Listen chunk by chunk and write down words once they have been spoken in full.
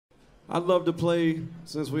I'd love to play,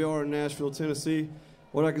 since we are in Nashville, Tennessee,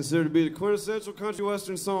 what I consider to be the quintessential country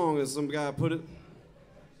western song, as some guy put it.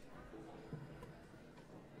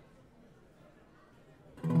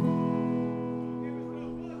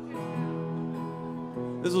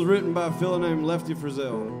 This was written by a fellow named Lefty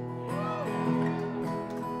Frizzell.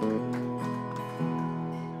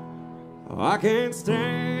 Oh, I can't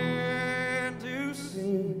stand to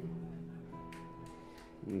see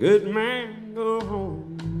good man go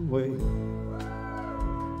home away,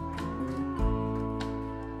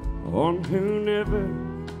 one who never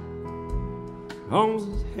combs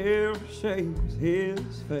his hair, shaves his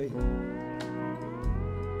face.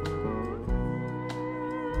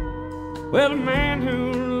 Well, a man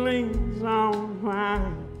who leans on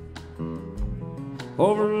wine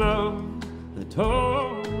over love that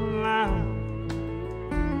told life.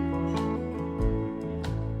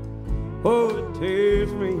 Oh, it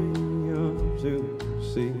tears me up to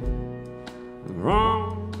see the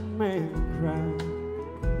wrong man cry.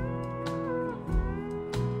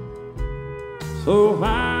 So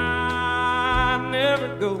I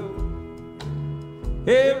never go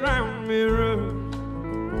around mirrors.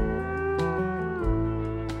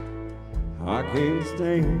 I can't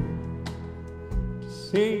stand to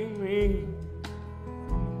see me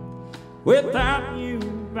without you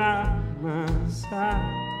by my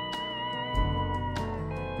side.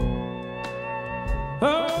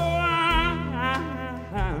 Oh, I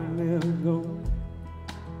never go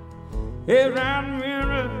around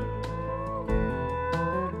mirror.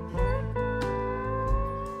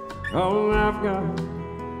 All I've got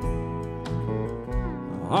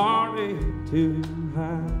a heartache to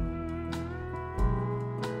hide.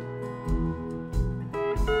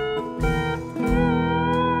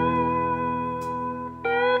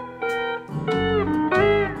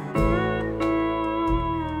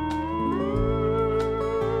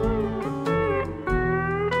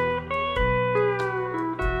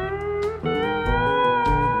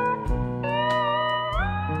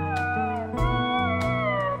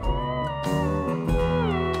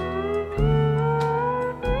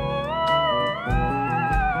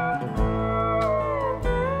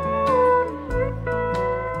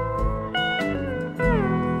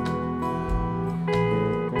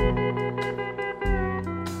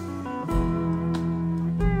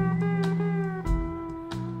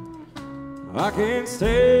 I can't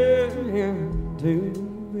stand to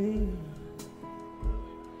be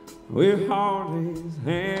with heartaches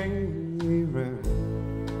hanging around.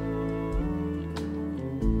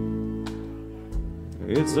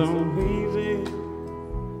 It's so easy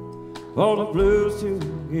for the blues to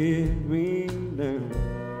get me down.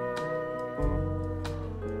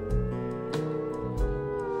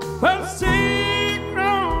 But see,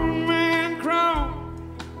 grown man crawl,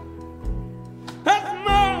 that's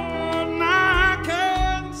more than I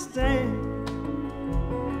can stand.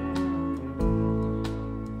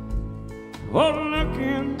 Oh, look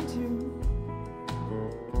into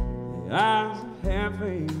the eyes of half a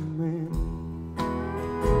man.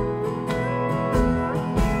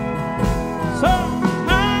 So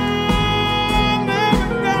I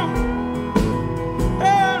never go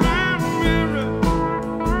around the mirror.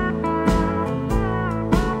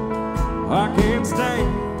 I can't stay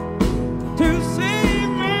to see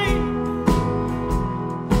me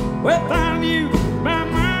without you by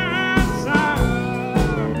my side.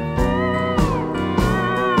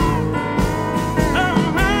 Oh,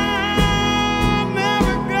 I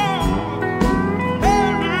never go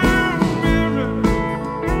around the mirror.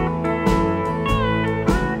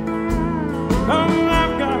 All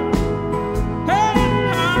I've got is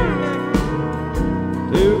heartache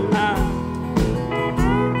to hide.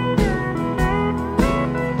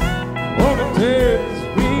 Oh, it tears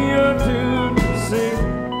me up to see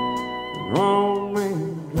the wrong man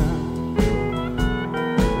cry.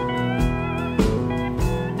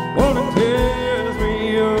 Oh, it tears me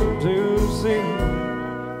up to see